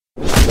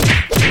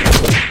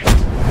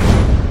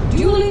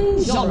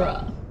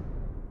genre.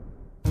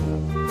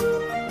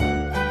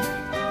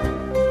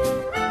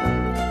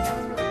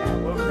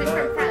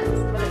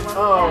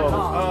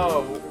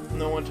 Oh,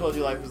 no one told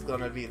you life was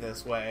gonna be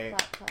this way.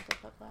 Clap.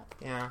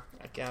 Yeah,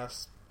 I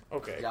guess.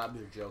 Okay. Job,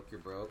 your joke, you're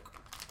broke.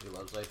 Your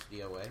love's life,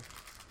 DOA.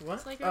 What?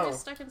 It's like you're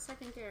just stuck in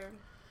second gear.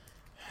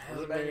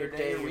 Hasn't been your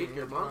day, your week,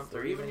 your month,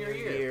 or even your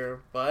year.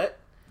 But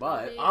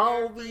But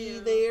I'll be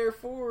there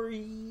for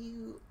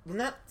you. When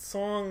that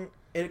song,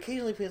 it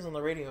occasionally plays on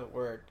the radio at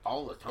work.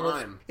 all the And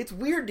time. It's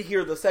weird to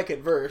hear the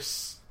second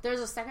verse. There's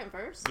a second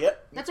verse?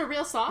 Yep. That's a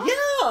real song?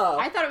 Yeah!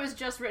 I thought it was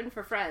just written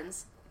for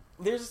Friends.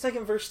 There's a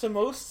second verse to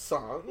most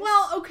songs.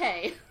 Well,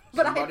 okay.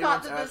 But Somebody I thought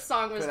once that this asked,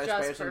 song was could I just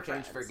spare for some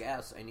Friends. change for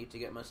gas? I need to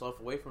get myself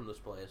away from this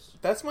place.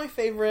 That's my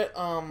favorite,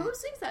 Who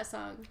sings that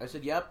song? I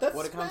said, yep, That's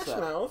what a Smash concept.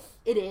 Mouth.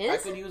 It is? I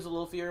could use a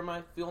little fuel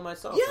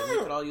myself, and we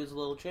Yeah. could all use a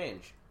little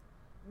change.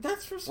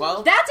 That's for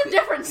Well, That's a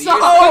different the song!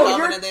 years are Oh,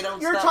 coming and they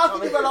don't you're stop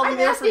talking coming. about I'll Be I'm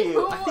There For asking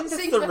You. who I think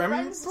that's sings the the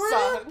Friends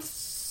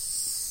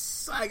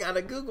Rembrandts. I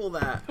gotta Google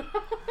that.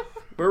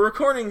 We're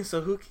recording,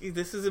 so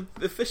this is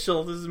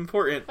official. This is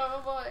important.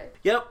 Oh boy.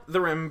 Yep, the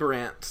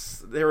Rembrandts.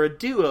 They're a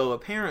duo,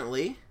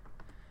 apparently.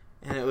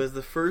 And it was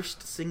the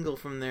first single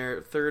from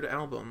their third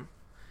album.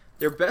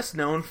 They're best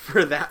known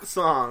for that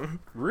song.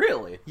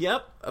 Really?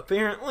 Yep,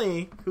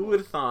 apparently. Who would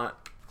have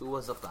thought? Who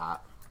was a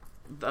thought?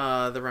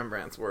 The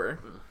Rembrandts were.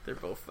 They're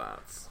both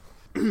thoughts.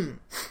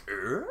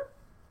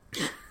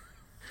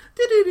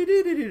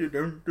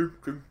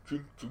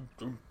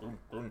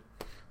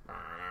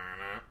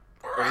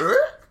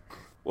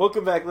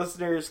 Welcome back,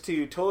 listeners,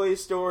 to Toy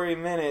Story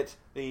Minute,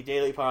 the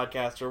daily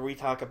podcast where we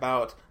talk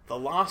about The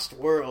Lost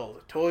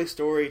World, Toy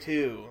Story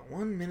 2,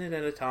 1 minute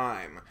at a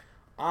time.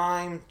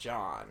 I'm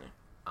John.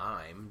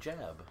 I'm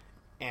Jeb.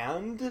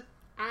 And...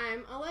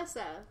 I'm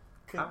Alyssa.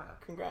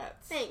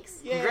 Congrats. Thanks.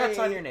 Yay. Congrats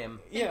on your name.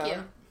 Thank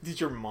you. Did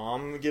your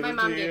mom give My it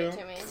mom to you? gave it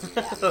to me.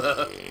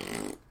 Yeah.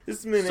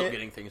 This minute... Still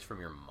getting things from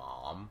your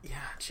mom. Yeah,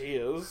 she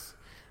is.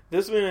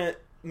 This minute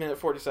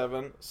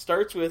 47,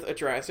 starts with a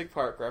Jurassic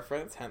Park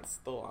reference, hence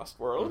The Lost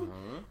World,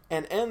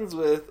 and ends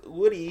with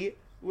Woody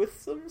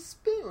with some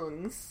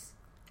spoons.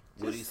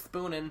 Woody's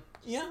spooning.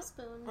 Yeah.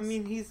 Spoons. I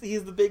mean, he's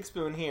the big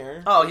spoon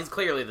here. Oh, he's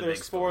clearly the There's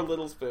big four spoon.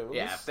 little spoons.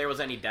 Yeah, if there was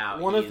any doubt,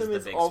 One he's of them the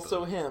is big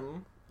also spoon.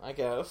 him, I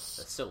guess.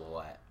 The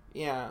silhouette.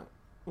 Yeah.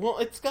 Well,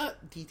 it's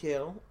got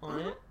detail on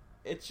it.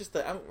 It's just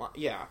the outline.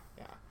 Yeah.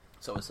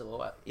 So a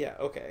silhouette. Yeah,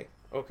 okay.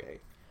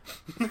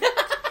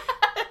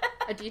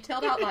 A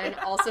detailed outline,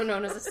 also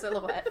known as a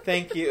silhouette.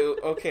 Thank you.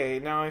 Okay,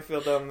 now I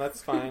feel dumb.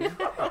 That's fine.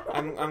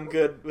 I'm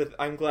good with.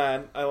 I'm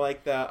glad. I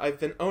like that. I've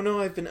been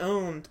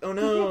owned. Oh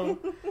no.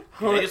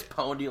 They just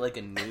pwned you like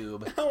a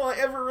noob. How will I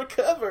ever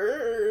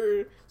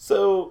recover?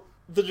 So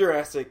the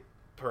Jurassic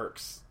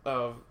perks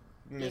of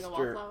Being a Mr.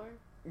 wallflower.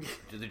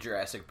 Do the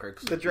Jurassic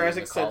perks. The of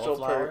Jurassic being a Central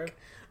cauliflower?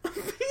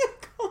 perk.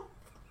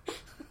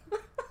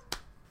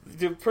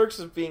 The perks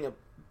of being a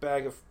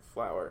bag of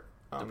flour.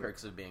 The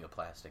perks of being a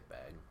plastic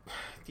bag.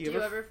 Do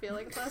you ever feel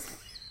like a plastic?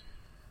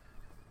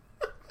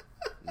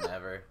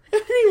 Never.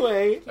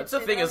 Anyway, That's the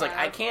say thing that is, like,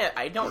 loud.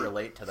 I don't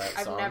relate to that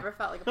I've song. never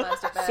felt like a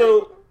plastic bag.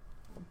 so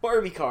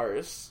Barbie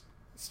cars.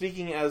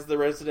 Speaking as the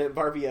resident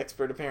Barbie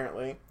expert,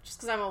 apparently. Just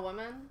because I'm a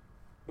woman?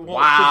 Well,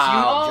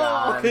 Wow, Oh.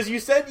 John. Because you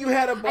said you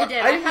had a I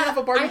did. I didn't have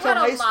a Barbie I till had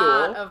high a school.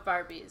 lot of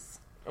Barbies.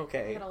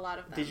 Okay. I had a lot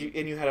of them. Did you?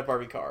 And you had a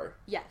Barbie car.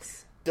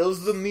 Yes.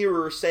 Does the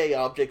mirror say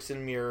objects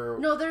in mirror?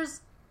 No,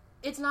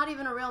 it's not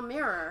even a real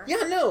mirror.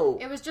 Yeah, no.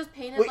 It was just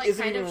painted Wait, like is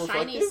it kind of even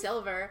shiny reflective?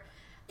 silver.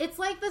 It's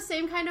like the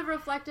same kind of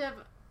reflective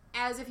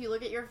as if you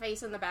look at your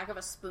face in the back of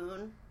a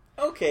spoon.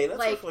 Okay, that's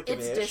Like,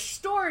 reflective-ish. it's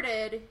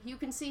distorted. You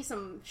can see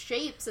some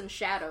shapes and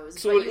shadows,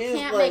 So but it you is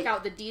can't like- make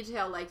out the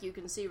detail like you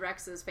can see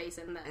Rex's face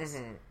in this.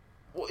 Mhm.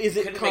 Well, is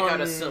You it couldn't make out a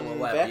convex?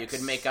 silhouette, but you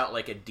could make out,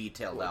 like, a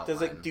detailed outline.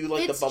 Does it do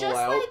like It's the bubble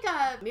just out?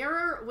 like a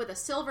mirror with a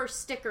silver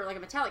sticker, like a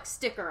metallic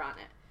sticker on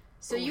it.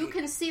 So you Wait.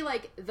 can see,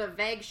 like, the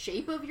vague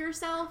shape of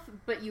yourself,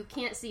 but you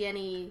can't see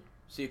any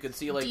So you could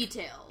see, like...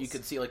 details. You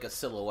could see, like, a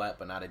silhouette,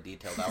 but not a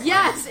detailed outline.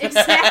 Yes,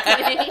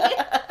 exactly.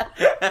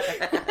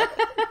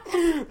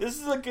 This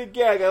is a good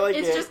gag. I like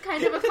It's it. just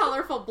kind of a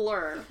colorful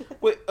blur.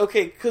 Wait,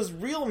 okay, because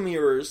real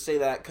mirrors say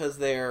that because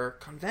they're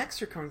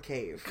convex or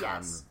concave.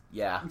 Yes.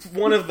 Yeah.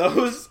 One of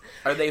those.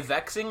 Are they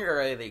vexing or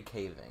are they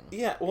caving?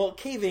 Yeah, well,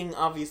 caving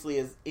obviously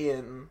is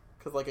in,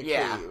 because like a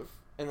Yeah. cave.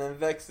 And then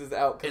vex is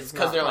out because It's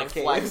because they're, like,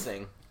 concave.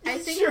 flexing. I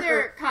think Sure.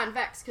 they're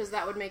convex, because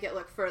that would make it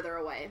look further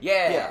away.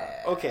 Yeah.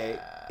 Yeah, okay.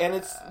 And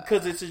it's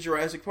because it's a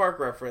Jurassic Park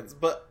reference.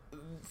 But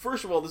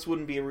first of all, this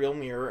wouldn't be a real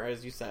mirror,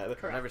 as you said.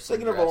 I've never seen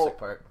Second of Jurassic all,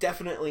 Park.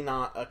 definitely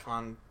not a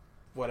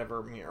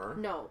whatever mirror.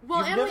 No. Well,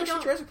 You've and never we seen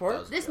don't... Jurassic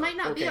Park? This might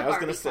not be Okay, a I was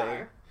Barbie gonna say.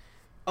 car.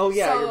 Oh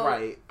yeah, So you're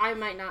right. I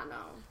might not know.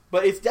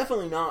 But it's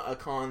definitely not a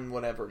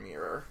whatever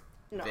mirror.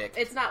 No, Vic.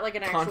 it's not like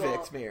an actual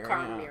Convex mirror,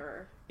 car yeah.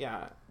 mirror.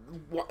 Yeah.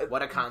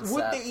 What a concept.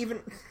 Would they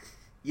even...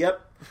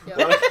 Yep. Yep.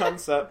 What a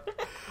concept.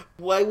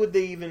 Why would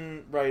they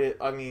even write it?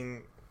 I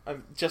mean,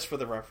 just for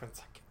the reference,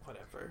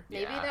 whatever.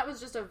 Maybe Yeah. that was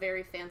just a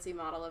very fancy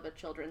model of a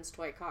children's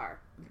toy car.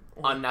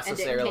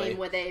 Unnecessarily. And it came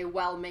with a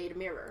well-made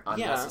mirror.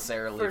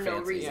 Unnecessarily For no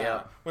fancy. reason.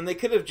 Yeah. When they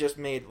could have just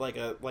made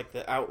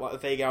the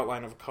vague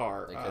outline of a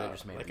car. They could have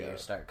just made the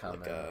years start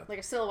coming. Like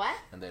a silhouette?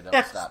 And they don't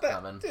Yes, stop that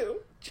coming.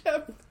 too,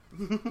 Jeff.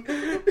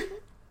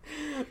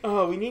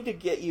 Oh, we need to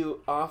get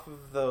you off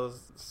of those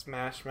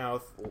Smash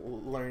Mouth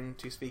Learn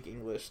to Speak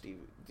English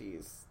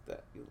DVDs.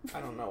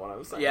 I don't know what I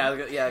was saying.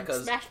 Yeah,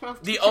 because Smash Mouth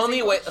the teaches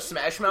only way English.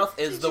 Smash Mouth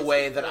is the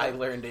way that I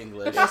learned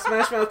English. Yeah,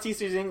 Smash Mouth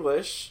teaches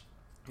English.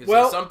 So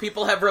Well- some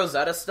people have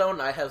Rosetta Stone.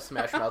 I have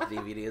Smash Mouth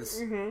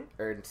DVDs Mhm.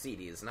 or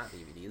CDs, not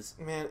DVDs.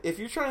 Man, if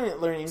you're trying to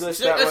learn English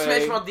So, that way,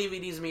 Smash Mouth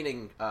DVDs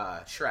meaning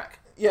Shrek.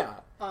 yeah.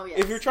 Oh, yes.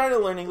 If you're trying to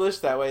learn English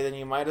that way, then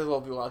you might as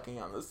well be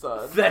walking on the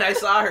sun. Then I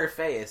saw her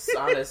face.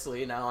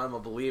 Honestly, now I'm a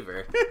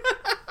believer.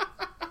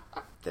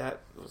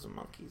 That was a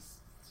monkey's.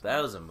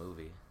 That was a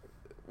movie.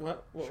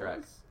 What Shrek.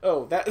 was?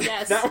 Oh, that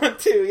Yes. that one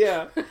too.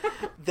 Yeah.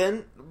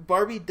 Then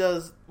Barbie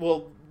does.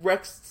 Well,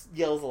 Rex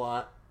yells a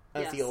lot,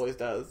 as he Yes. always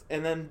does,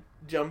 and then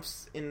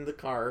jumps in the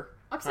car.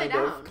 Upside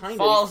kind down. Of, kind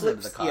Falls of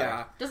into flips, the car.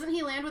 Yeah. Doesn't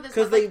he land with his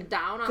 'Cause head they-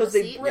 down on the 'cause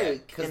they seat?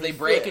 break. Because and they he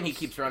break and he flips.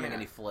 keeps running Yeah.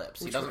 and he flips.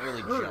 He Which doesn't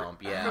really hurt.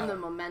 jump. Yeah. From the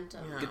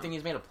momentum. Yeah. Good thing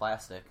he's made of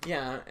plastic.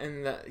 Yeah,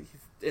 and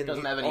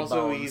Doesn't have any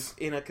also bones. he's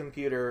in a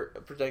computer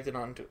projected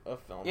onto a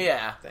film.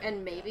 Yeah. thing.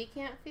 And maybe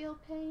can't feel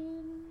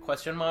pain.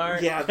 Question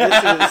mark? Yeah, this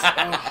is.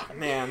 Oh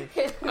man.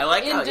 I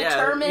like how,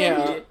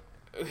 Indeterminate.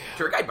 Yeah.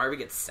 Tour guide Barbie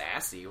gets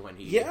sassy when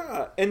he...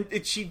 Yeah, and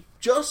she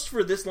just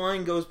for this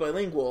line goes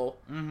bilingual.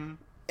 Mm-hmm.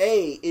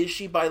 A, is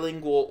she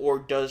bilingual or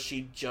does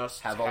she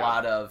just Have a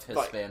lot of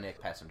Hispanic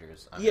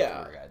passengers on her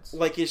Yeah, tour guides.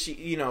 like is she?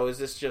 Is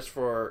this just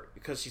for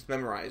because she's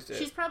memorized it?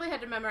 She's probably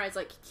had to memorize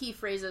like key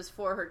phrases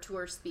for her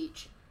tour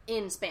speech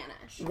in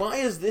Spanish. Why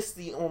is this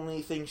the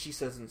only thing she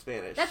says in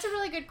Spanish? That's a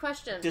really good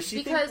question. Does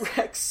she because think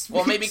Rex?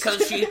 Well, maybe speaks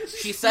because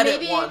she Spanish? said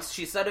Maybe- it once.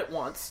 She said it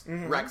once.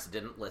 Mhm. Rex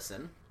didn't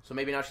listen. So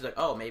maybe now she's like,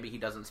 oh, maybe he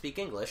doesn't speak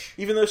English.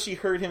 even though she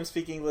heard him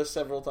speak English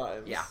several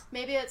times. Yeah.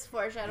 maybe it's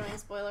foreshadowing.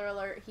 Spoiler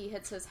alert: he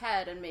hits his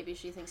head, and maybe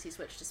she thinks he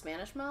switched to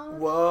Spanish mode.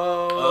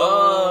 Whoa.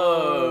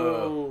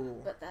 Oh.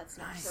 But that's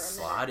not Nice.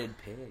 for a minute. Slotted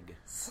pig.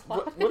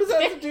 What does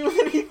that have to do with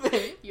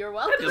anything? You're I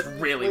welcome. just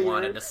really Weird.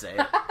 wanted to say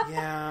it.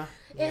 Yeah.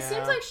 It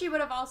seems like she would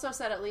have also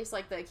said at least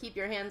like the keep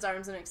your hands,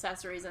 arms, and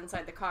accessories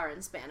inside the car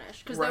in Spanish,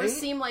 because Right? those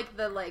seem like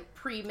the like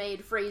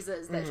pre-made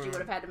phrases that she would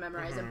have had to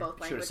memorize in both Should have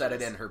languages. said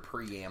it in her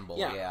preamble.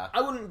 Yeah. I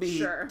wouldn't be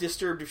Sure.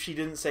 disturbed if she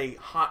didn't say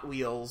Hot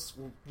Wheels,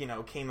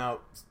 came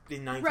out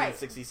in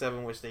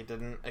 1967, which they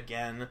didn't.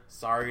 Again,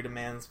 sorry to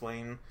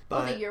mansplain. Oh,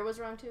 But the year was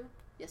wrong too.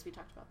 Yes, we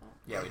talked about that.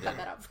 Yeah, we Cut did.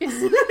 that out,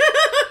 please.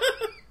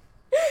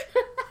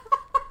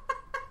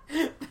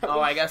 Oh,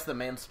 I guess the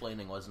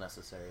mansplaining was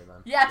necessary then.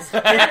 Yes.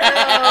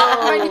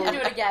 I need to do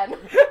it again.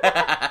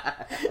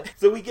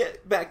 So we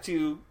get back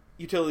to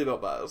Utility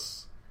Belt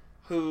Buzz,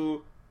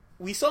 who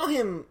we saw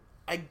him,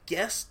 I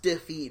guess,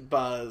 defeat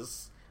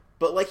Buzz,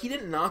 but like he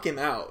didn't knock him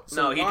out.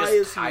 So No, he why just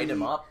is tied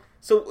him up.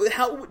 So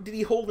how did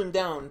he hold him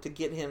down to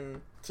get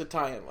him to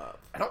tie him up?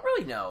 I don't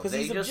really know. Because They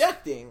he's just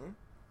objecting.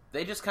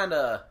 they just kind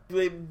of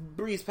They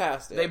breeze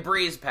past it. they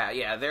breeze past.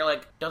 Yeah, they're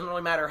like doesn't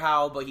really matter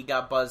how, but he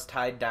got Buzz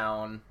tied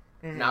down.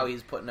 Mhm. Now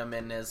he's putting him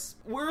in his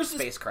Where's this?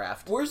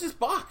 spacecraft. Where's this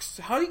box?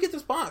 How do you get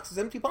this box? This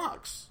empty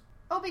box.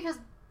 Oh, because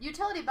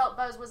Utility Belt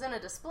Buzz was in a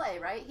display,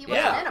 right? He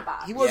wasn't Yeah. in a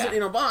box. He wasn't Yeah.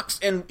 in a box,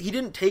 and he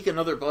didn't take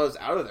another Buzz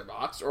out of their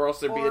box, or else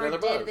there'd be Or another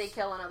did Buzz. they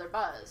kill another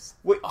Buzz?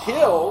 Wait,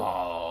 kill?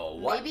 Oh,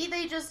 what? Maybe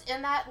they just,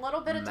 in that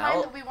little bit of time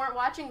Melt? that we weren't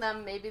watching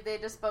them, maybe they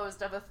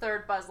disposed of a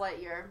third Buzz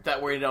Lightyear.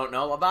 That we don't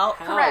know about?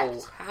 How?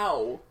 Correct.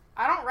 How?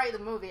 I don't write the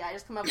movie, I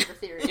just come up with a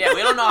theory. Yeah,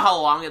 we don't know how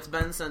long it's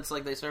been since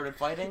like they started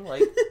fighting.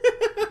 Like,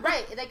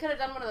 Right, they could have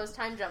done one of those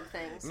time jump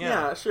things.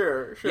 Yeah,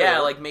 sure. yeah,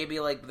 like maybe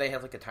like they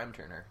have like a time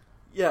turner.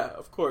 Yeah,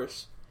 of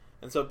course.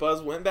 And so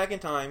Buzz went back in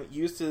time,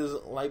 used his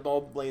light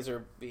bulb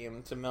laser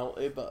beam to melt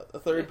a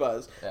third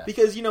Buzz. Yeah.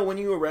 Because, when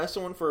you arrest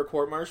someone for a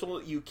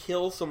court-martial, you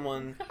kill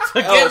someone To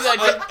give else,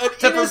 the- an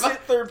to innocent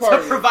third To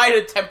party. provide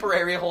a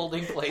temporary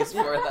holding place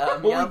for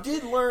them. Well,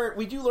 Yep.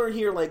 we do learn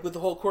here, like, with the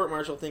whole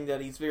court-martial thing, that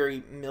he's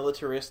very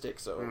militaristic,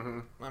 so,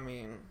 Mhm. I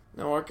mean,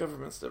 no, our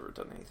government's never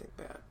done anything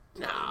bad.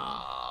 No.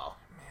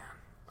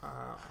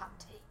 Hot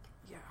take.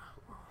 Yeah.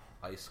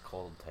 Ice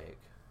cold take.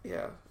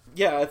 Yeah.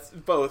 Yeah, it's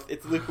both.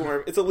 It's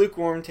lukewarm. It's a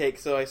lukewarm take,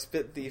 so I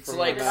spit the from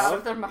like- my Get it out mouth.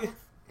 of their mouth.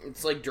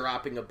 It's like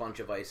dropping a bunch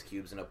of ice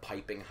cubes in a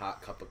piping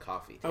hot cup of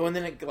coffee. Oh, and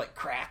then it, like,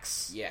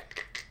 cracks. Yeah,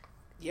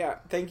 Yeah,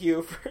 thank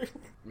you for...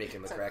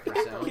 making the It's a cracker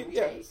crackle. sound.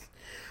 yes.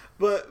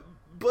 But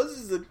Buzz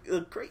is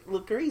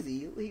look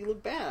crazy. He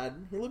looked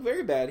bad. He looked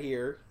very bad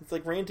here. It's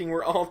like ranting,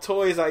 we're all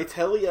toys, I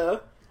tell ya.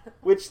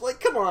 Which, like,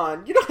 come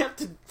on, you don't have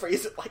to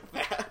phrase it like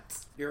that.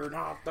 You're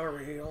not the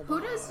real Who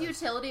does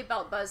Utility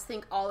Belt Buzz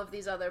think all of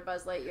these other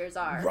Buzz Lightyears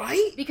are?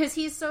 Right? Because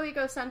he's so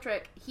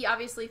egocentric, he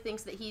obviously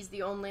thinks that he's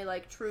the only,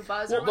 like, true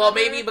Buzz or Well,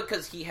 whatever. maybe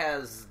because he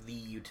has the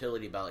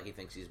utility belt, he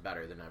thinks he's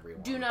better than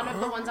everyone. Do none of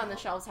the ones on the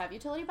shelves have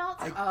utility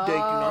belts? They do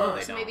not.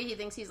 They So don't. maybe he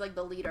thinks he's, like,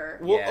 the leader.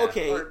 Well, Yeah.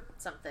 okay. Or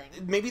something.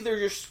 Maybe they're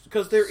just...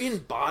 Because they're in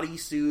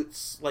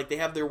bodysuits. Like, they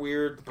have their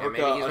weird Yeah, parka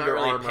maybe he's not Under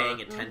really Armour.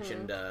 paying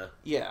attention to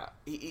Yeah.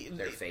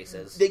 their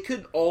faces. They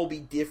could all be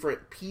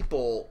different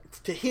people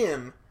to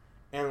him,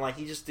 and, like,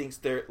 he just thinks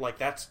they're... Like,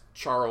 that's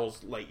Charles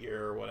Lightyear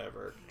or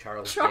whatever.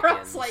 Charles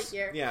Charles Dickens.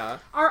 Lightyear. Yeah.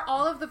 Are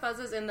all of the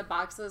Buzzes in the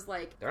boxes,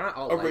 like... They're not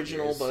all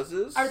Original Lightyears.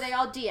 Buzzes. Are they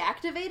all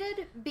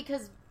deactivated?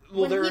 Because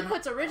Well, when they're he in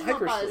puts original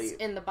Buzz hypersleep.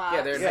 in the box...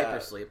 Yeah, they're in Yeah.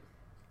 hypersleep.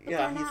 But Yeah,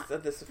 they're he not-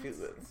 said this a few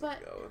minutes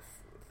but- ago.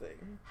 It's the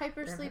thing.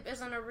 Hypersleep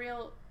isn't a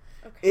real...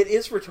 Okay. It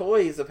is for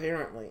toys,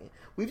 apparently.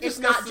 We've It's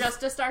discussed not this-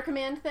 just a Star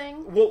Command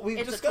thing? Well, we've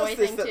it's a discussed toy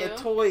this thing, that too? the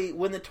toy,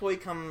 when the toy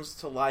comes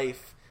to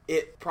life,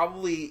 it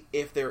probably,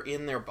 if they're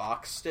in their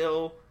box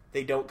still,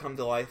 they don't come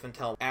to life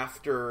until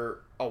after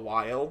a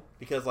while,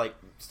 because, like,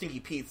 Stinky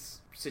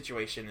Pete's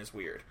situation is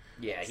weird.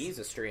 Yeah, he's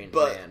a strange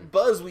But man.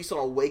 Buzz, we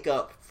saw wake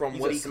up from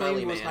He's what a he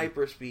smelly claimed was man.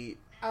 hyperspeed.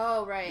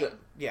 Oh, right.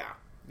 Yeah,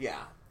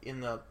 in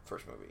the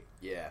first movie.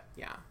 Yeah.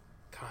 Yeah.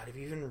 God, have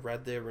you even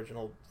read the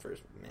original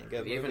first manga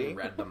Have you movie? even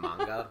read the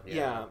manga?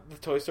 Yeah, the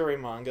Toy Story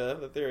manga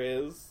that there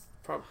is.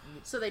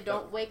 So they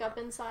don't wake up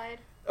inside?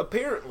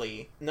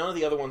 Apparently, none of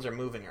the other ones are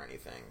moving or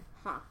anything.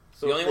 Huh.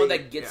 So The only they- one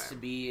that gets yeah. to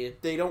be...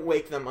 They don't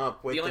wake them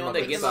up. Wake The only them one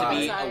up that gets inside. to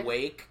be Inside.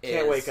 awake is...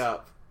 Can't wake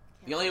up.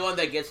 The only one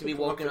that gets to be Wake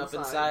them up woken up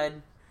inside.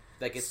 inside,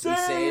 that gets to be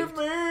Save saved,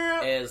 me!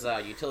 is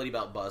Utility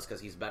Belt Buzz,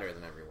 because he's better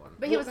than everyone.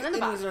 But he wasn't in the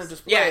and box. he's in a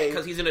display. Yeah,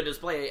 because he's in a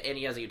display and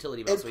he has a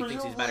utility belt, And so he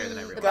thinks he's better than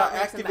presumably everyone. got That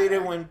makes him activated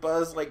better. when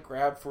Buzz like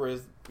grabbed for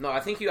his. No,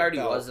 I think he already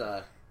Belt. was...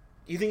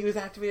 You think he was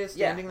activated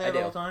yeah, standing there I the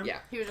do. whole time? Yeah.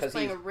 He was 'cause just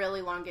playing he's- a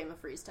really long game of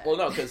freeze tag. Well,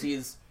 no, because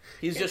he's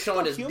just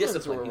showing his humans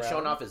discipline. were He's around.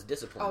 showing off his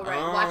discipline. Oh, right.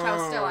 Watch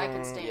how still I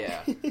can stand.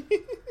 Yeah.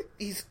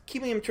 He's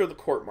keeping him to the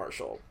court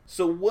martial.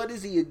 So what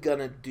is he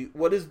gonna do?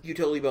 What is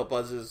Utility Belt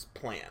Buzz's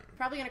plan?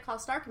 Probably gonna call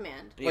Star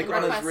Command. Yeah, Like he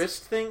on his request-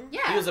 wrist thing?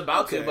 Yeah. He was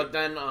about Okay. to, but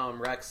then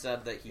Rex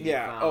said that he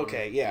Yeah. found,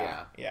 Okay.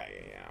 Yeah.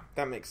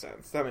 That makes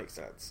sense.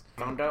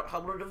 found out how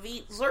to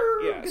defeat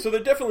Zurg. Yeah. So they're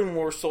definitely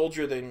more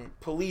soldier than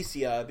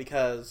Policia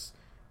because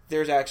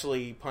there's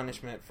actually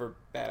punishment for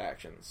bad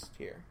actions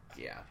here.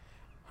 Yeah.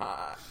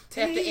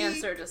 They have to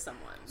answer to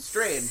someone.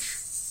 Strange.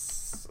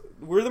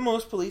 We're the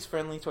most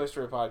police-friendly Toy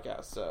Story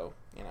podcast, so,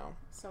 you know.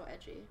 So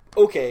edgy.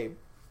 Okay.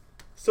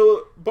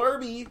 So,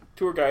 Barbie,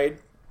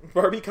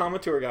 comma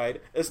tour guide,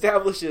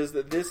 establishes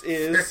that this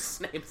is...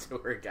 First name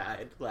tour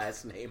guide,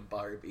 last name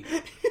Barbie.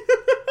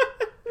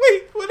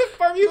 Wait, what if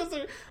Barbie was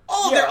a...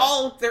 Oh,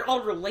 Yeah. they're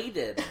all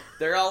related.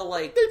 They're all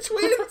like They're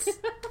twins?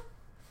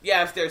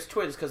 yeah, if there's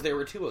twins, because there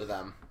were two of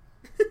them.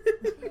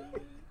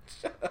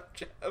 Shut up,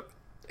 Jeff.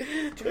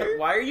 Dude,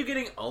 why are you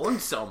getting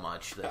owned so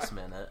much this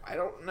minute? I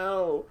don't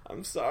know.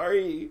 I'm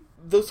sorry.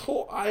 This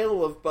whole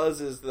Isle of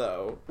Buzzes,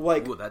 though.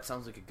 Like, Ooh, that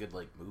sounds like a good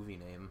movie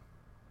name.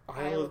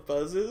 Isle of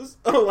Buzzes?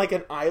 Oh, like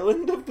an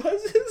island of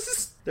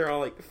buzzes? They're all,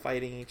 like,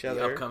 fighting each The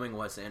other. upcoming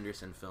Wes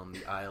Anderson film,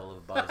 The Isle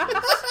of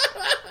Buzzes.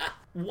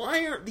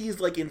 Why aren't these,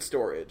 like, in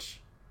storage?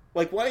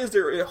 Like, why is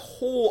there a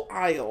whole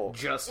aisle?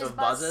 Just Is of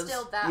Buzz buzzes?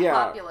 still that Yeah.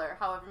 popular,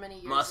 however many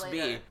years Must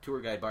later? be.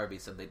 Tour guide Barbie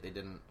said they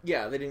didn't.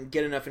 Yeah, they didn't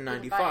get enough in Didn't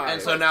 95. buy it.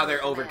 And so now they're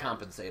Demand.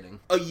 overcompensating.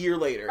 A year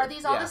later. Are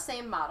these all Yeah. the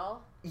same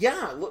model?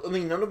 Yeah, I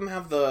mean, none of them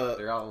have the...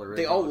 They're all originals.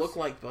 They all look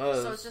like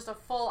Buzz. So it's just a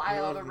full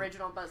aisle of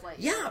original Buzz Lightyear.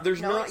 Yeah,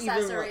 there's no not even... Like,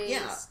 accessories,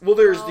 yeah. Well,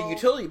 there's the no-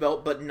 utility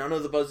belt, but none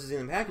of the Buzzes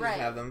in the package Right.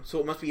 have them, so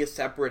it must be a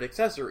separate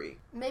accessory.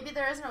 Maybe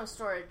there is no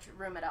storage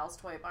room at Al's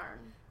Toy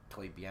Barn.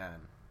 Toy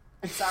Bien.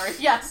 I'm sorry.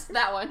 Yes,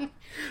 that one.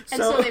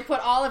 And so they put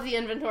all of the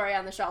inventory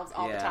on the shelves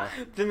all the Yeah.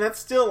 time. Then that's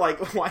still like,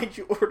 why'd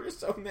you order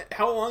so many?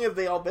 How long have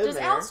they all been Does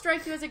there? Al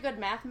strike you as a good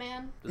math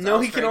man? Does No, Al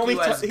he can strike only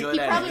you as he good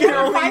at probably can it?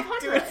 wrote only 500.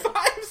 do it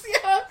fives.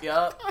 Yeah.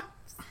 Yup.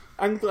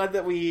 I'm glad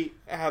that we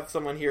have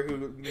someone here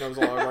who knows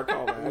all of our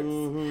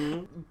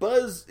callbacks.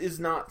 Buzz is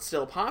not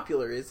still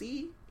popular, is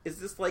he? Is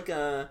this like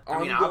a I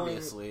mean, ongoing...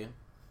 obviously.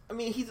 I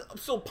mean, he's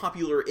still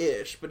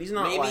popular-ish, but he's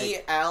not Maybe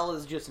like... Al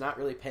is just not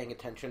really paying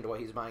attention to what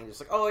he's buying.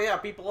 Just like, oh yeah,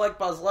 people like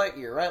Buzz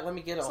Lightyear, right? Let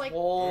me get It's a like-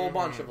 whole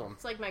bunch of them.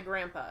 It's like my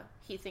grandpa.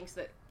 He thinks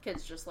that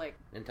kids just like...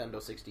 Nintendo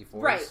 64s.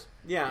 Right.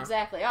 Yeah.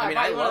 Exactly. Oh, I mean,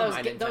 I I bought you one love of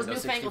my those Nintendo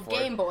newfangled 64.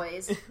 Game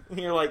Boys. And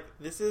you're like,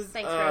 this is...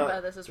 Thanks,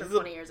 Grandpa. This is from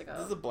 20 years ago.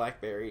 This is a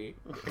BlackBerry.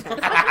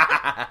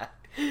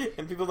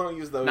 And people don't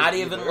use those Not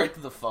even either.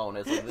 like the phone.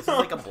 It's like, this is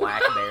like a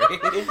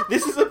BlackBerry.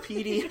 This is a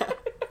PDA.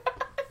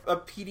 A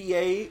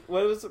PDA.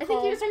 What was it I think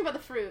called? he was talking about the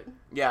fruit.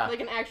 Yeah.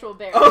 Like an actual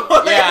berry.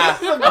 Oh, Yeah.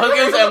 This is a I was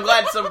gonna say, berry. I'm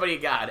glad somebody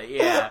got it.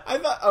 Yeah. I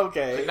thought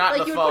okay. Not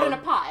Like the you phone. would put in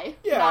a pie.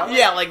 Yeah. Not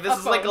Yeah, like this A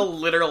is like a phone.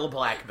 literal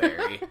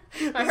BlackBerry.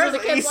 I heard the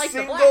This is kids a like the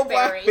single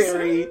Blackberries.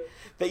 BlackBerry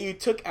that you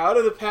took out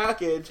of the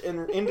package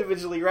and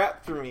individually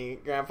wrapped for me,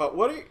 Grandpa.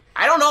 What are you...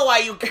 I don't know why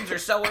you kids are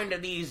so into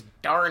these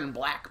darn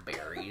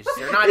Blackberries.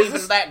 They're not Is even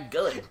this- that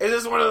good. Is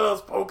this one of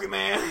those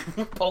Pokemon?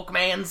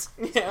 Pokemans.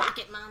 Yeah.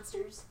 Pocket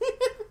monsters.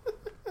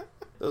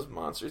 Those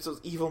monsters, those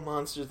evil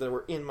monsters that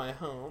were in my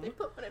home. They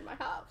put one in my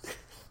house.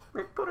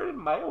 I put it in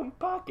my own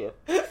pocket.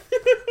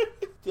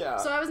 Yeah.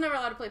 So I was never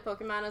allowed to play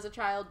Pokemon as a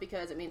child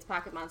because it means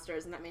pocket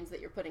monsters, and that means that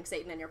you're putting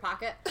Satan in your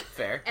pocket.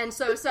 Fair. And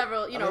so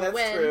several, you I know, mean,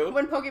 that's true.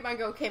 when Pokemon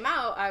Go came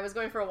out, I was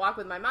going for a walk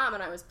with my mom,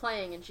 and I was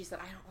playing, and she said,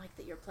 "I don't like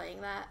that you're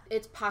playing that.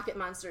 It's pocket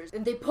monsters,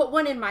 and they put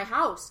one in my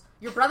house.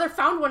 Your brother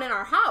found one in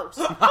our house."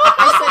 I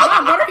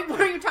said, "Mom, what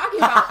are you talking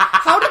about?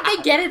 How did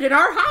they get it in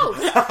our house?"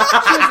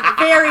 She was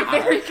very,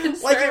 very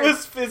concerned. Like it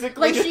was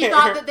physically Like she there.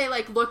 thought that they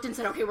like looked and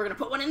said, "Okay, we're gonna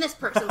put one in this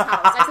person's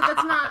house." I said,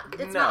 "That's not.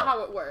 It's not No.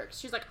 how it works."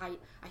 She's like, "I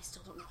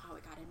still don't know how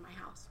it got in my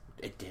house."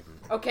 It didn't.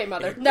 Okay,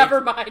 mother. It- Never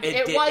it- mind. it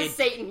It, did- was it-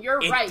 Satan.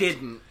 You're It right.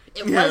 didn't.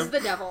 It Yeah. was the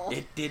devil.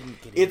 It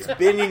didn't get It's here.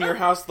 been in your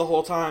house the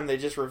whole time. They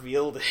just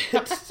revealed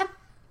it.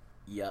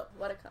 Yep.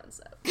 What a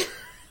concept.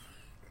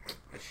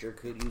 I sure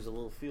could use a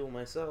little fuel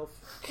myself.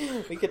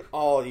 We could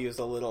all use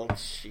a little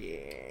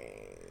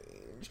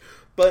change.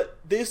 But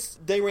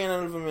they ran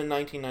out of them in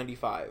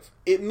 1995.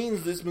 It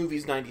means this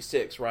movie's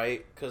 96,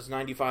 right? Because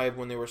 95,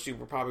 when they were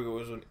super popular,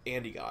 was when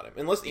Andy got him.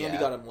 Unless Andy Yeah.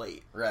 got him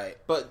late. Right.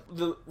 But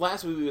the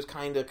last movie was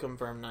kind of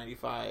confirmed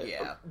 95.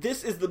 Yeah.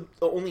 This is the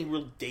only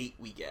real date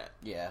we get.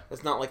 Yeah.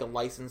 It's not like a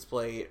license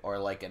plate. Or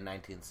like in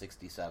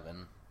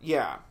 1967.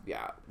 Yeah,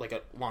 like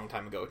a long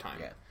time ago time.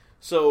 Yeah.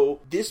 So,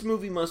 this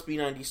movie must be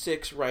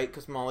 96, right?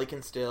 Because Molly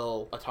can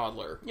still a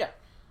toddler. Yeah.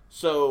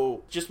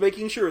 So, just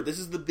making sure, this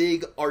is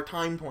our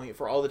time point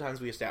for all the times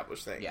we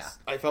establish things. Yeah.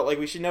 I felt like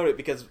we should note it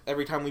because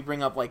every time we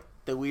bring up, like,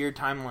 the weird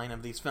timeline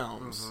of these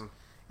films, Mm-hmm.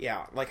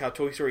 yeah, like how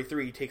Toy Story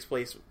 3 takes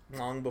place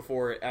long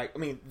before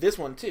it, this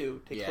one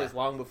too, takes Yeah. place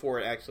long before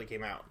it actually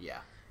came out. Yeah.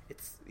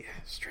 It's,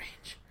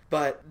 strange.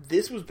 But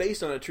this was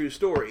based on a true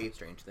story.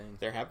 Strange things.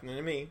 They're happening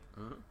to me.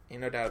 Mhm. Ain't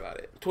no doubt about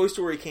it. Toy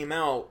Story came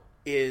out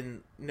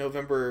in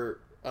November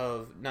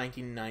of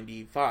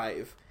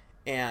 1995,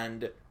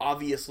 and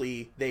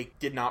obviously they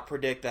did not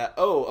predict that,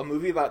 a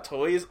movie about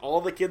toys, all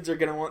the kids are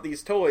going to want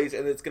these toys,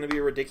 and it's going to be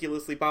a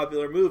ridiculously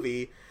popular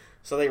movie,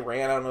 so they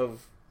ran out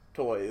of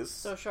toys.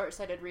 So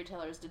short-sighted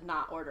retailers did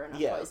not order enough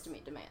Yes. toys to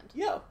meet demand.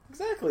 Yeah,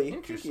 exactly.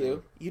 Interesting. Thank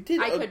you. You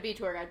did. I could be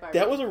tour guide Barbie.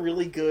 That was a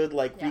really good,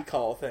 Yeah.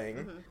 recall thing.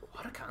 Mhm.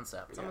 What a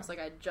concept. It's almost like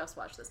I just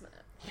watched this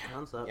minute.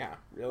 Concept. Yeah,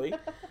 really?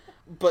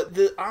 But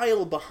the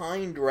aisle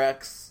behind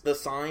Rex, the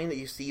sign that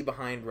you see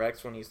behind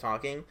Rex when he's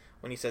talking,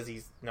 when he says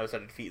he knows how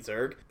to defeat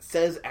Zurg,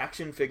 says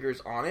action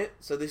figures on it.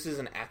 So this is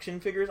an action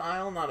figures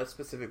aisle, not a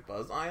specific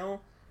Buzz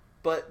aisle.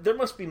 But there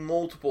must be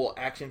multiple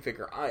action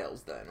figure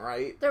aisles then,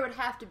 right? There would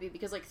have to be,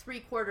 because like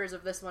 3/4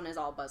 of this one is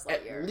all Buzz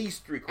Lightyear. At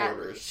least At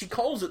 3/4. least. She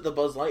calls it the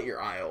Buzz Lightyear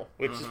aisle,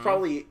 which is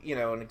probably,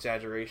 an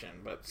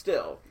exaggeration, but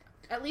still.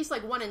 At least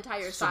like one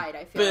entire side,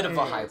 I feel bit like of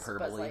a is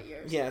hyperbole. Buzz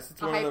Lightyear's. Yes,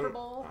 it's A one of them.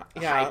 hyperbole?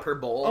 Yeah.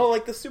 Hyperbole. Oh,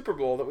 like the Super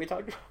Bowl that we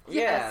talked about.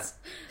 Yes.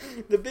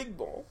 The big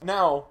bowl.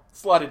 Now,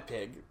 Slotted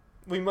Pig.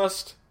 We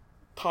must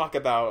talk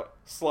about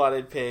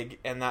Slotted Pig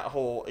and that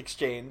whole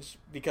exchange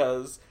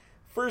because,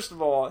 first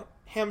of all,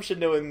 Ham should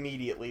know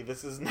immediately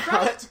this is not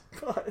Right.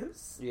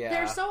 Buzz. Yeah.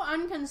 They're so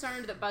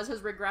unconcerned that Buzz has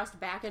regressed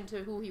back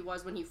into who he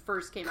was when he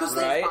first came out of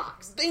Right. his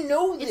box. They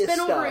know this It's been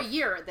stuff. over a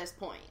year at this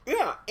point.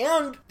 Yeah,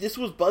 and this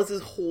was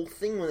Buzz's whole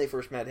thing when they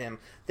first met him.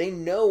 They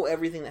know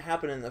everything that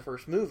happened in the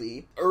first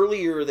movie.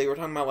 Earlier, they were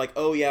talking about, like,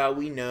 oh yeah,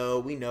 we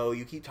know,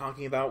 you keep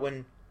talking about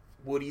when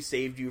Woody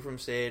saved you from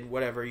Sid,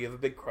 whatever, you have a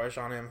big crush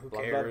on him, who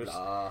Blah, blah, cares?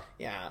 blah.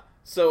 Yeah.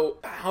 So,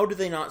 how do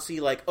they not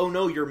see, like, oh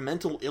no, your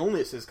mental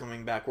illness is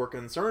coming back, we're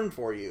concerned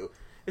for you?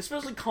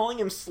 Especially calling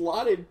him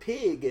Slotted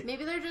Pig.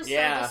 Maybe they're just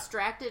Yeah. so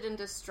distracted and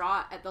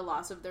distraught at the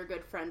loss of their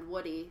good friend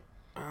Woody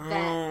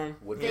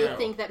Would they you-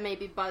 think that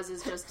maybe Buzz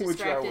is just Woodrow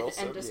distracted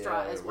Wilson. and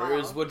distraught Yeah, as well.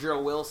 Where's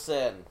Woodrow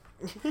Wilson?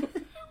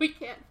 We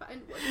can't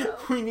find Woodrow.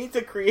 We need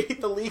to create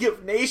the League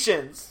of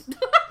Nations.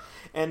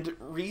 And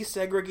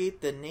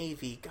resegregate the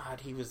Navy. God,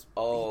 he did it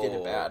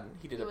Oh. bad.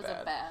 He did It it was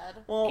bad. a bad.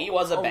 Well, He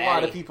was a lot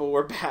baddie. of people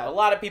were bad. A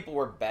lot of people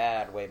were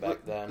bad way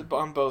back then.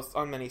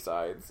 On many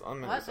sides.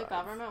 On many What? sides. The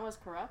government was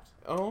corrupt?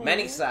 Oh,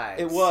 Many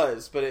sides. It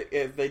was, but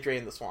they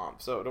drained the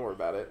swamp, so don't worry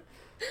about it.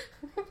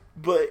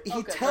 But he Oh, good,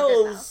 we're good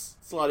tells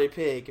Slotted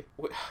Pig,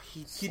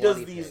 he does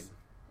Slotty these.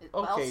 Pig.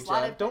 Okay,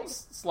 Slotted Jed, don't Pig.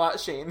 slot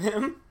shame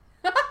him.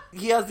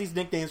 He has these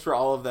nicknames for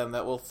all of them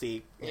that we'll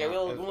see. Yeah, as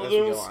we'll we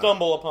go on.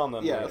 stumble upon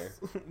them Yes.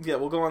 later. Yeah,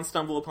 we'll go on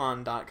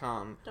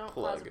stumbleupon.com. Don't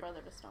plug. cause a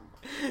brother to stumble.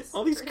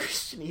 All these I'm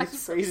Christianese so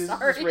phrases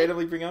sorry. just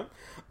randomly bring up.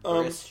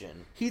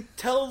 Christian. He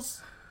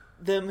tells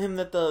him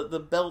that the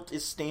belt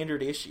is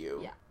standard issue.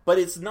 Yeah. But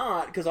it's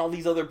not, because all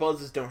these other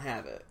Buzzes don't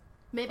have it.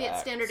 Maybe it's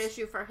Facts. standard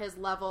issue for his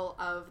level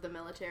of the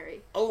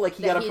military. Oh, like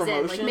he that got a he's in.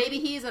 promotion? Like maybe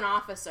he's an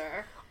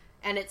officer,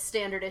 and it's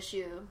standard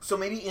issue. So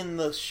maybe in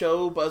the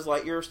show Buzz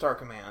Lightyear Star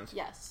Command,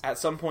 Yes. at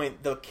some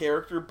point the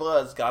character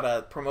Buzz got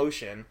a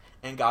promotion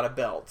and got a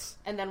belt.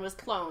 And then was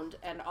cloned,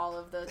 and all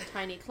of the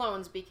tiny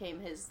clones became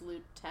his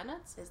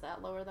lieutenants? Is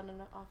that lower than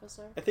an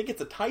officer? I think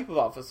it's a type of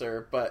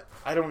officer, but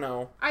I don't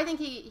know. I think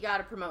he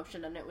got a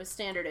promotion, and it was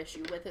standard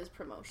issue with his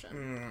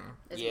promotion.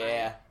 is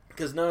Yeah.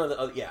 Because none of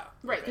the...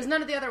 Right, because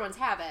none of the other ones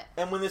have it.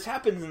 And when this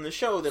happens in the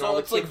show, then all So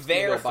the it's like kids can go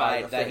buy the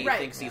verified that thing. he Right.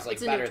 thinks he's Yeah. like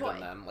It's a new better toy. than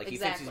them. Like he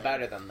Exactly. thinks he's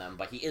better than them,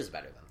 but he is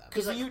better than them.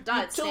 Because the He's like,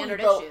 "Duh, it's utility standard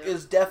belt issue."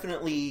 is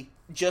definitely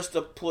just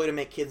a ploy to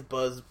make kids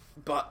buzz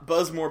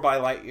more by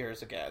light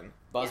years again.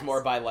 Buzz Yes.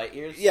 more by light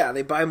years. Yeah,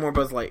 they buy more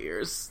Buzz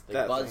Lightyears. They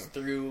That buzz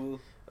thing. through.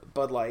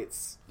 Bud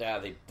Lights. Yeah,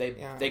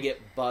 they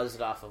get buzzed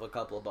off of a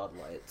couple of Bud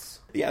Lights.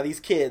 Yeah, these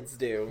kids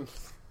do.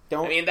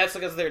 Don't. I mean, that's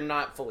because they're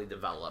not fully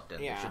developed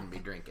and Yeah. they shouldn't be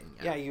drinking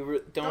yet. yeah,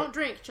 you Don't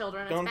drink,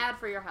 children. don't- It's bad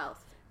for your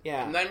health.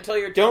 Yeah. And then until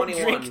you're Don't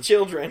 21, drink,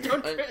 children.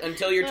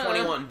 until you're Yeah.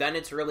 21, then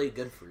it's really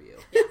good for you.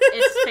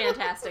 It's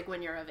fantastic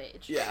when you're of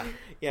age. Yeah,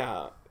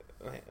 Yeah.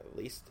 At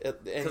least.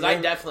 because I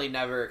definitely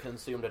never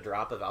consumed a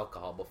drop of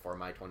alcohol before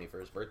my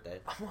 21st birthday.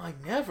 Oh, I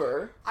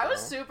never. I was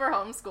So, super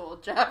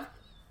homeschooled, Jeff.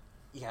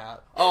 Yeah.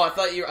 Oh, I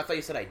thought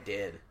you said I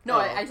did. No, Oh.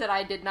 I said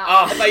I did not.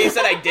 Oh, I thought you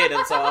said I did,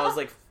 and so I was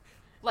like,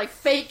 Like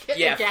fake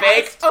yeah, gas.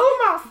 fake.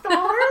 Oh my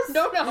stars!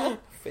 No.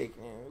 Fake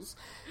news.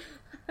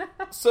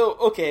 So,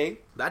 okay.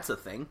 That's a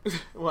thing.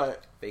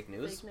 What? Fake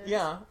news. Fake news.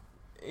 Yeah.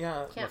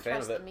 Yeah. Can't fan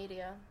trust of the it.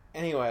 media.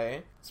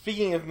 Anyway,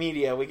 speaking of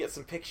media, we get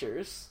some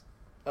pictures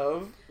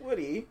of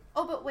Woody.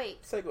 Oh, but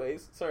wait.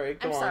 Segues. Sorry,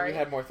 go I'm on. sorry. You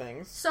had more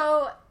things.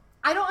 So,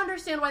 I don't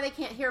understand why they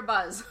can't hear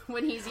Buzz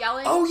when he's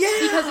yelling. Oh, yeah!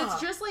 Because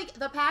it's just like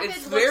the package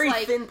It's looks very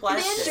like thin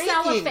plastic. thin Shaking.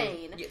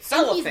 cellophane. Yeah, And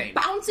cellophane. he's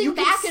bouncing You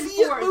back can and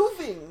see forth. it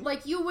moving.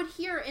 Like you would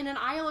hear in an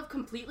aisle of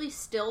completely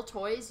still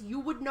toys, you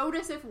would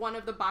notice if one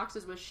of the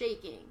boxes was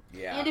shaking.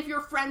 Yeah. And if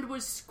your friend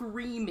was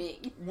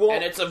screaming. Well,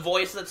 And it's a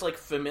voice that's like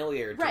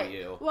familiar to Right.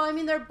 you. Well, I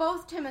mean, they're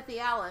both Timothy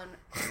Allen,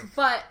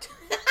 but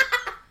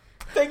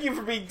thank you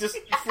for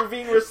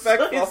being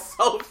respectful. It's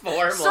so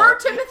formal. Sir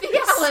Timothy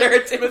Allen.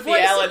 Sir Timothy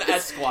voices- Allen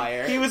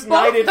Esquire. He was Both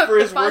knighted of for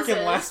the his work in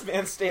buzzes. Last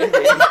Man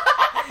Standing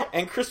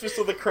and Christmas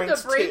with the The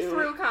Cranks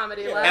breakthrough 2.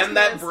 comedy. Yeah. Last and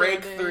that Man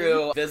Standing.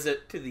 breakthrough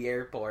visit to the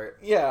airport.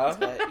 Yeah.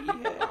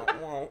 Yeah.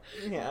 Well,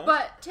 yeah.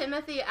 But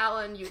Timothy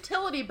Allen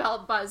utility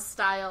belt Buzz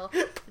style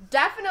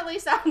definitely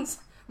sounds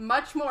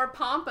much more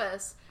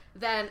pompous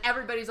than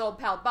everybody's old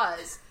pal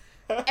Buzz.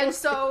 And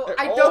so Their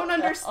I old don't pal.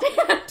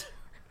 understand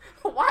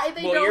why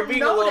they Well, don't you're being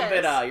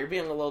notice. you're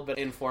being a little bit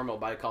informal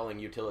by calling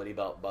utility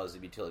belt Buzz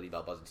utility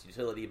belt Buzz. It's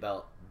utility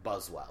belt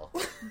Buzzwell.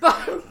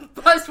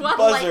 Buzzwell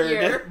Buzzard.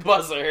 Lightyear.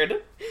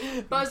 Buzzard.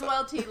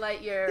 Buzzwell T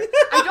Lightyear.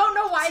 I don't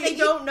know why they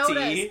don't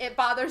notice. T. It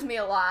bothers me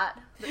a lot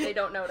that they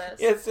don't notice.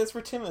 Yeah, it's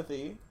for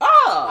Timothy.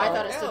 Oh! I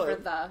thought it stood Allen.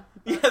 for the.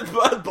 Yeah,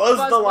 Buzz the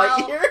Buzzwell,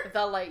 Lightyear. The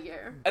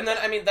Lightyear. And then,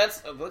 I mean,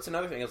 that's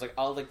another thing. It's like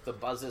all like the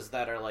buzzes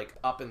that are like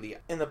up in the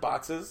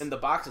boxes.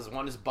 boxes.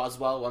 One is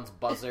Buzzwell, one's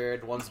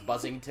Buzzard, one's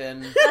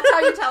Buzzington. That's how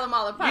you tell them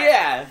all apart.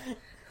 Yeah.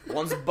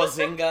 One's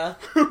Buzzinga.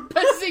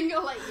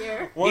 Bazinga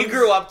Lightyear. He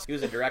grew up. He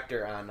was a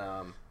director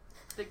on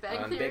Big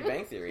Bang Theory. Big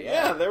Bang Theory.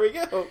 Yeah, there we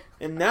go.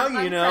 And now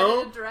you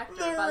know Uncredited director, the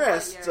Buzz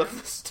rest Lightyear.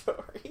 of the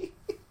story.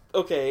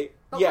 Okay,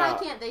 But yeah. why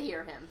can't they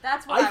hear him?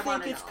 That's what I I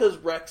want think to it's know.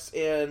 because Rex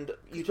and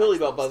Utility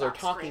Belt Buzz are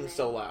Stop talking so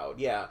screaming. loud.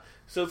 Yeah.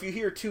 So if you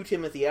hear two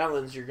Timothy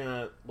Allens, you're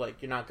not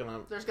gonna.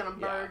 There's going to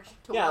merge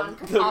to Yeah, one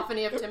the-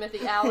 cacophony of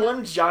Timothy Allen.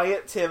 One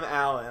giant Tim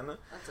Allen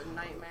That's a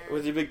nightmare.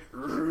 with your big.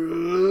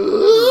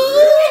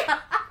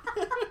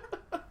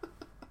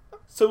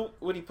 So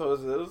Woody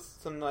poses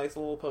some nice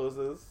little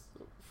poses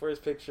for his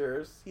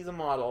pictures. He's a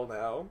model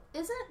now.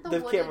 Isn't the The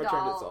Woody camera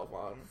turned doll itself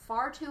on.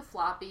 far too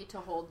floppy to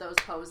hold those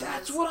poses?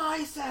 That's what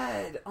I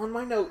said on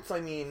my notes. I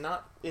mean,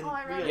 not in Oh,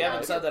 I read real it. You haven't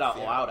life. said that out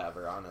Yeah. loud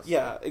ever, honestly.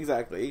 Yeah,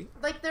 exactly.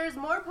 Like, there's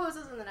more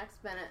poses in the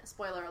next minute.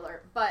 Spoiler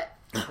alert. But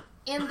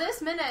in this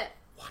minute,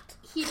 What?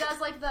 he does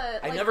like the.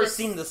 I've like never this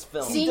seen this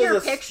film. He Senior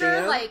does a picture,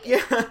 stand. like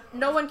Yeah.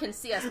 no one can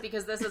see us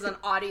because this is an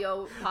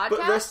audio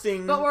podcast.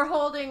 resting- but we're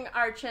holding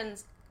our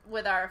chins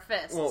with our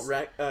fists. Well,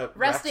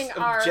 resting Rex,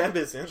 our Jeb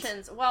isn't.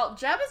 chins. Well,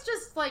 Jeb is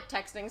just like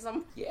texting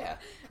some, Yeah.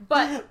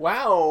 but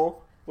Wow.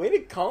 Way to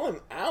call him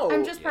out.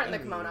 I'm just part of the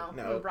Yeah. kimono.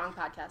 No. Wrong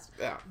podcast.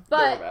 Yeah. Don't worry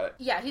But about it.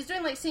 yeah, he's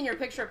doing like senior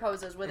picture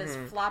poses with his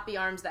floppy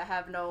arms that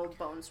have no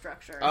bone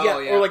structure. Oh, Yeah,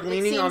 yeah. or like It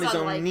leaning on seems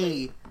his unlikely. own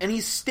knee. And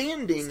he's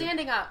standing.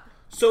 Standing up.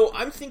 So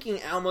I'm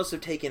thinking Al must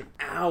have taken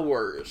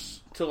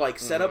hours to like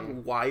set up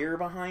wire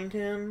behind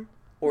him.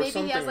 Or Maybe he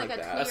something has, like, a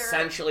that. clear-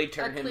 Essentially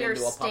turn him clear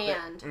into a puppet.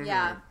 stand.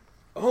 Yeah.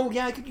 Oh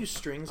yeah, I could use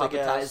strings, I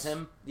Puppetize guess.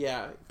 him.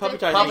 Yeah.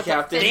 Puppetize Puppet- me,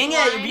 Captain. Dang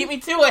it, you beat me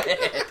to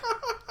it!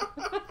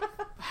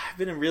 I've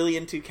been really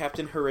into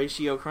Captain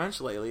Horatio Crunch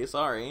lately,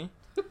 sorry.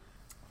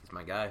 He's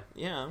my guy.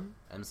 Yeah.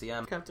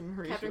 MCM. Captain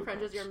Horatio Captain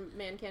Crunch is your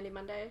Man Candy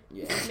Monday?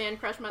 Yeah. Man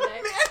Crush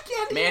Monday?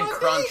 Man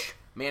Crunch.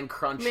 Man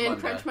Crunch Man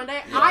Monday. Crunch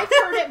Monday? I've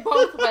heard it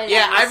both ways.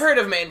 Yeah, I've heard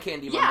of Man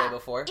Candy Yeah, Monday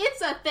before.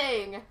 It's a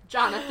thing,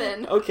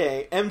 Jonathan.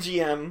 Okay,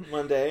 MGM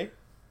Monday.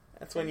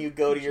 That's when you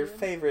go to your MGM?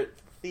 favorite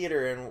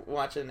theater and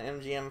watch an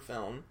MGM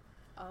film.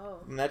 Oh,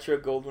 Metro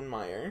Goldwyn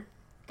Mayer.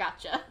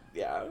 gotcha.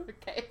 Yeah,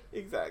 Okay.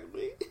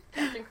 exactly.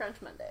 Captain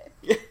Crunch Monday.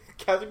 Yeah,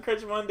 Captain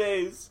Crunch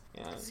Mondays.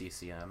 Yeah.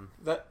 CCM.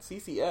 Is that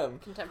CCM?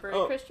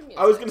 Contemporary Christian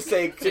music. I was gonna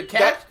say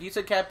You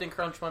said Captain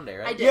Crunch Monday,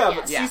 right? I did. yeah, yes.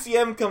 but Yeah.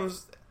 CCM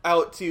comes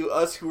out to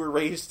us who were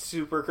raised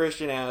super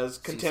Christian as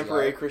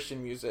contemporary CCR?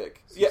 Christian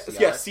music. CCR?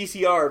 Yes,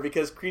 CCR,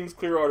 because Creedence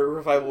Clearwater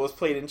Revival was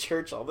played in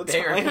church all the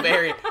They time. were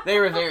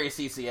very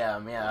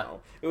CCM, yeah.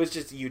 No, it was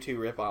just U2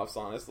 ripoffs,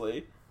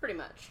 honestly. Pretty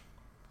much.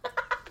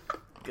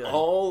 Good.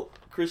 All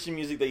Christian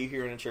music that you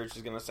hear in a church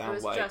is going to It sound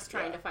was like... just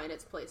trying yeah. to find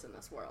its place in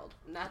this world.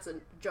 And that's a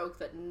joke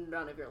that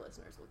none of your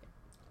listeners will get.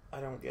 I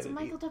don't get It's a it.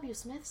 Michael W.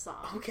 Smith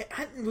song. Okay,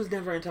 I was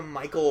never into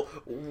Michael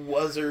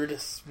Wuzzard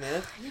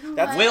Smith. You know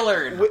That's what?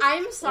 Willard.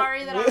 I'm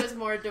sorry that I was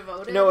more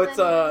devoted. No, it's,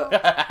 than you.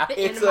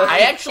 it's, In my I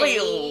actually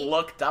faith.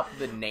 looked up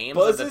the names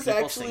Buzz of is the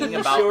people actually singing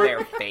about short-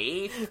 their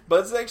faith.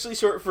 Buzz is actually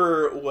short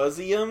for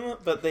Wuzzium,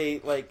 but they,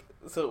 like...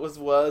 So it was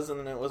Wuz, and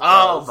then it was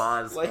Oh, Buzz.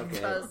 Buzz. Like, Okay.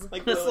 Buzz.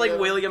 Just like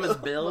William is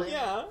Bill.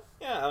 Yeah,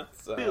 yeah.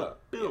 So, yeah.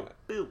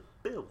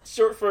 Bill.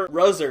 Short for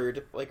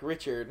Ruzzard, like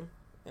Richard,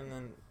 and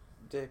then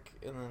Dick,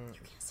 and then...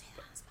 You can't say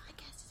that on this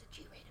podcast. It's a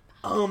G-rated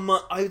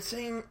podcast. I would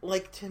say,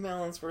 like, Tim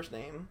Allen's first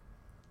name.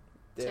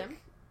 Tim?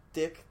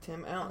 Dick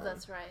Tim Allen. Oh,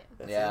 that's right.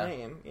 That's Yeah. his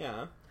name,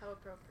 yeah. How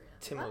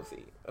appropriate.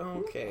 Timothy.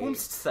 Okay.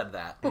 Whomst said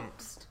that?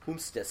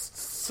 Whomstists.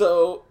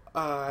 So,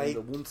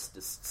 The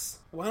Whomstists.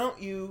 why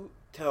don't you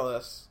tell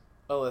us,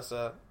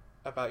 Alyssa,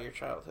 about your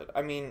childhood?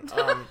 I mean,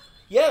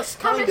 yes,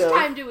 How kind much of.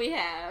 time do we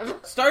have?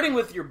 Starting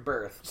with your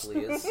birth,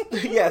 please.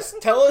 Yes,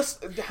 tell us,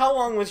 how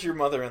long was your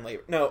mother in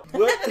labor? No,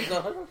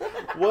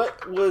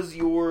 what was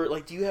your,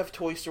 like, do you have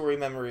Toy Story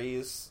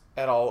memories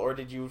at all, or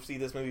did you see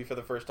this movie for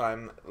the first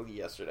time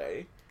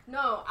yesterday?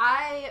 No,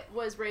 I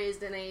was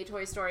raised in a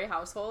Toy Story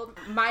household.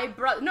 My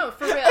brother, no,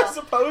 for real. As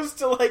opposed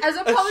to, like, As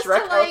opposed a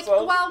Shrek to, like,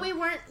 household? well, we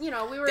weren't, we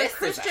were This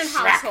a is a Christian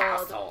Shrek household,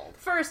 household.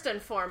 first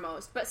and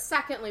foremost, but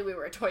secondly, we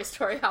were a Toy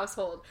Story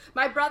household.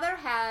 My brother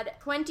had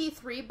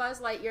 23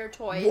 Buzz Lightyear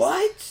toys.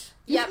 What?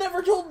 You've Yep.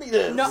 never told me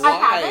this. No, Why?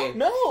 I haven't.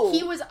 No.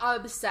 He was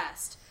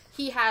obsessed.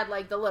 He had,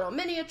 like, the little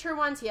miniature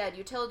ones, he had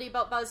utility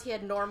belt Buzz, he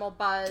had normal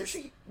Buzz.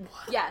 What?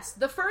 Yes,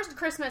 the first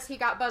Christmas he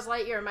got Buzz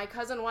Lightyear, my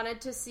cousin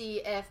wanted to see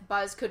if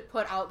Buzz could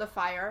put out the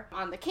fire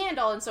on the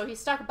candle, and so he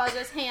stuck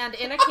Buzz's hand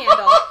in a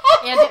candle,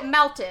 and it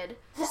melted.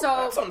 So,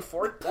 That's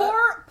unfortunate.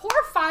 poor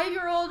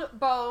 5-year-old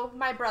Bo,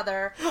 my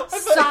brother, I thought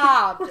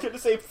sobbed. you were going to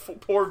say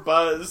poor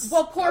Buzz.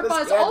 Well, poor Had his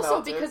Buzz hand also,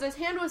 melted. because his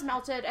hand was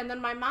melted, and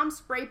then my mom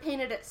spray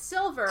painted it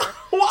silver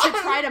What?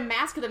 to try to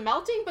mask the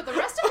melting, but the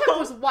rest of him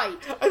was white.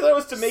 I thought it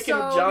was to make him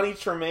So- Johnny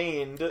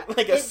Tremaine,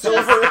 like a It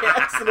silver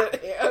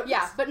accident hand.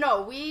 Yeah, but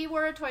no, we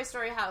were a Toy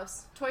Story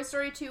house. Toy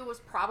Story 2 was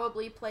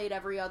probably played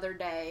every other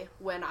day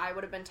when I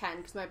would have been 10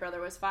 because my brother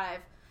was 5.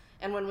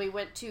 And when we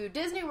went to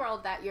Disney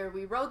World that year,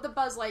 we rode the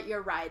Buzz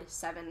Lightyear ride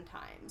 7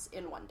 times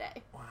in one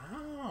day.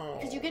 Wow.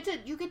 Because you get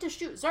to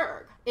shoot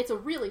Zurg. It's a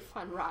really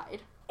fun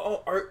ride.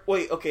 Oh,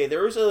 wait, okay,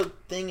 there was a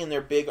thing in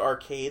their big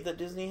arcade that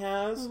Disney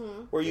has,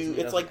 where you, Disney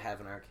it's doesn't like... have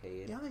an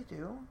arcade. Yeah, they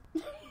do.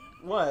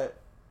 What?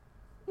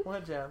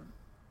 What, Jem?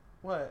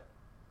 What?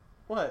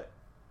 What?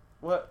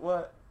 What?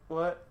 What?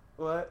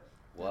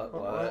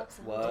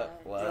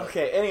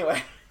 Okay,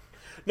 anyway.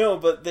 No,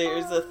 but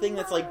there's a thing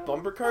that's like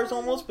bumper cars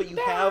almost, but you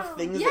have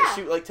things that Yeah.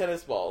 shoot like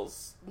tennis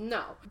balls.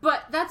 No.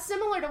 But that's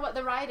similar to what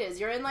the ride is.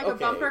 You're in like a Okay.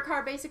 bumper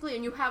car basically,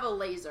 and you have a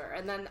laser.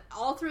 And then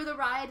all through the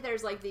ride,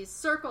 there's like these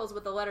circles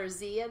with the letter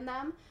Z in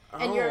them.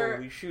 And Oh,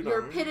 you're you shoot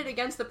you're 'em. pitted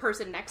against the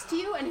person next to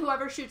you, and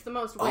whoever shoots the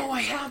most wins. Oh,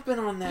 I have been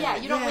on that. Yeah,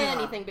 you don't win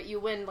anything, but you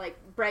win, like,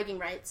 bragging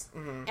rights.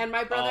 Mhm. And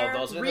my brother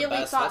those are the really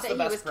best- thought that's that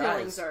the he was best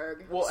killing prize.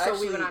 Zurg. Well, so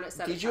actually, we went on it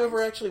 7 did you times.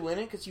 ever actually win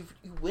it? Because you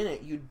win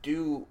it, you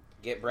do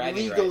Get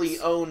bragging legally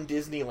rights. own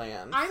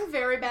Disneyland. I'm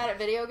very bad at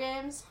video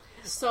games,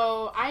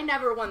 so I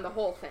never won the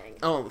whole thing.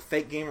 Oh,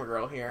 fake gamer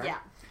girl here. Yeah.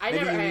 Maybe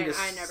you need a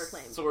I never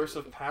claimed. source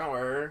of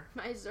power.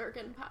 My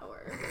Zurgen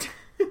power.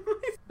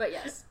 But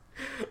yes,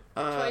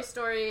 Uh, Toy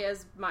Story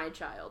is my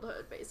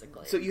childhood,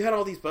 basically. so you had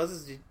all these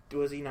buzzes.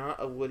 Was he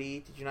not a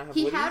Woody? Did you not have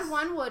he Woodies? had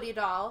one Woody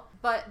doll,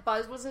 but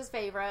Buzz was his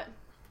favorite.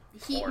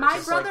 course. My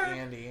Just brother... like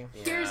Andy.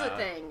 Here's the Yeah.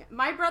 thing.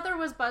 My brother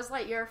was Buzz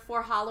Lightyear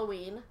for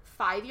Halloween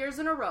 5 years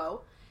in a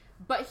row,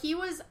 but he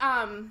was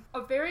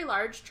a very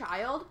large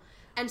child,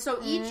 and so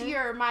each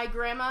year my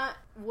grandma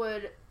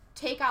would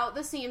take out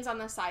the seams on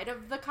the side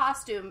of the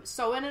costume,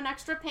 sew in an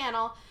extra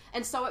panel,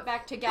 and sew it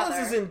back together.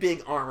 Buzz is in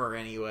big armor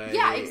anyway.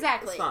 Yeah,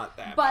 exactly. It's not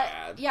that but,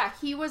 bad. yeah,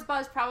 he was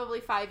Buzz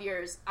probably 5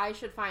 years. I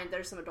should find,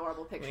 there's some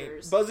adorable I mean,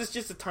 pictures. Buzz is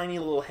just a tiny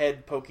little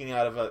head poking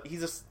out of a.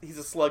 He's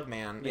a slug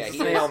man. Yeah, He's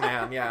a he snail is.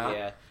 man. Yeah.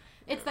 Yeah.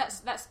 It's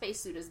that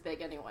spacesuit is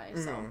big anyway,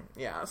 so.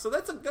 Yeah, so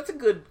that's a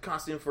good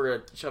costume for a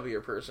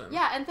chubbier person.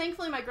 Yeah, and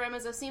thankfully my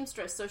grandma's a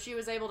seamstress, so she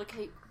was able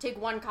to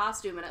take one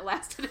costume and it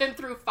lasted him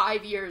through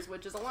 5 years,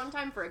 which is a long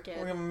time for a kid.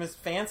 Look at Miss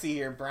Fancy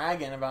here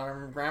bragging about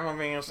her grandma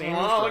being a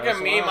seamstress. Oh, look at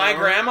me. Wow. My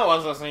grandma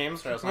was a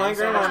seamstress. My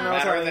grandma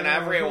knows better how than to-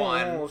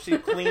 everyone. Oh, she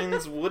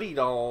cleans Woody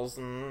dolls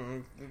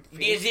and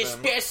Is this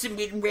them.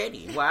 specimen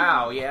ready?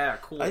 Wow, yeah,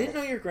 cool. I didn't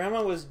know your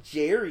grandma was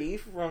Jerry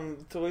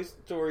from Toy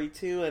Story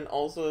 2 and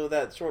also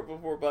that short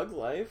before Bug's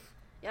Life.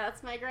 Yeah,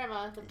 that's my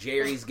grandma.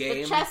 Jerry's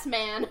Game? The chess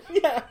man.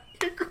 Yeah,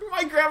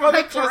 my grandma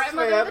My the chess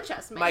grandmother man. the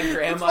chess man. My It's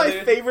grandmother.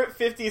 my favorite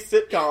 50s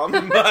sitcom.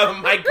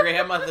 My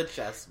grandma the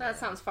chess. That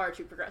sounds far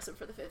too progressive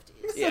for the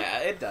 50s. Yeah,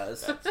 it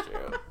does. That's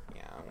true.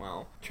 Yeah,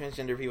 well,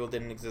 transgender people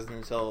didn't exist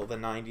until the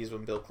 90s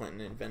when Bill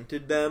Clinton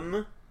invented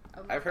them.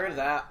 Oh my I've heard God.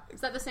 that.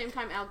 Is that the same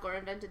time Al Gore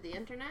invented the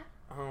internet?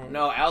 Oh,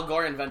 No, Al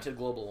Gore invented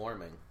global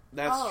warming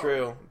that's Oh.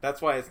 true.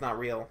 That's why it's not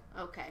real.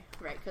 Okay,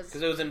 right, because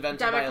it was invented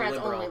Democrats by a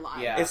liberal. only lie.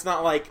 Yeah, It's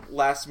not like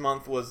last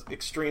month was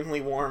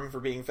extremely warm for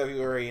being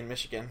February in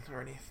Michigan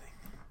or anything.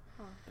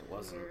 it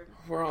wasn't. Weird.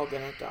 We're all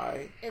gonna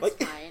die. It's Like,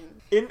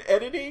 fine. in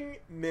editing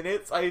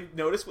minutes, I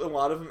noticed a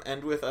lot of them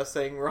end with us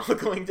saying we're all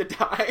going to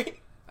die.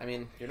 I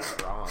mean, you're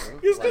not wrong. It's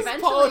Like, because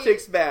Eventually-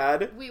 politics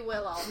bad. We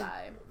will all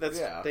die. That's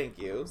Yeah. Thank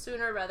you.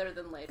 Sooner rather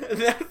than later.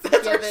 That's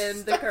our- Given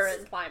the that's-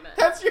 current climate.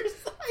 That's your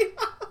sign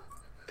off.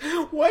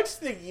 What's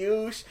the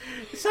use?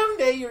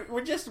 Someday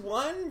we're just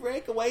one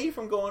break away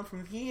from going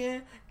from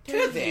here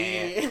to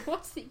there.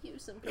 What's the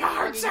use in Yard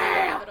prolonging the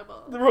sale!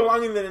 inevitable?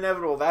 Prolonging the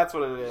inevitable, that's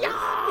what it is.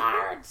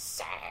 Yard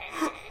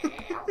sale.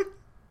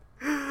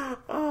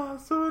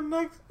 So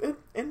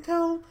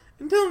until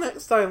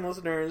next time,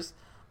 listeners,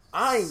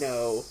 I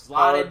know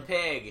Slotted how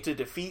pig. to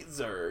defeat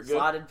Zurg.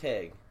 Slotted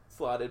pig.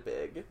 Slotted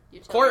pig. You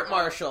tell Court me.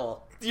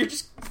 martial. You're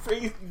just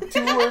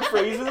two-word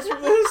phrases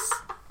for this?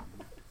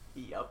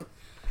 Yup.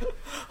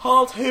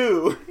 Halt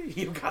who?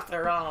 You got that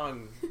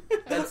wrong.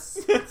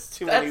 That's That's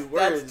too many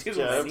words, that's too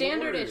Jeff. many.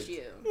 Standard words.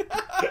 issue.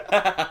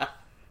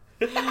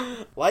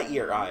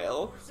 Lightyear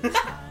aisle.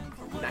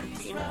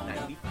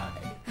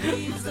 1995.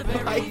 He's the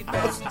very Bye,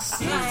 folks.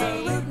 best. He's the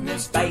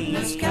rootinest,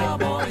 tootinest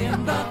cowboy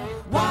in the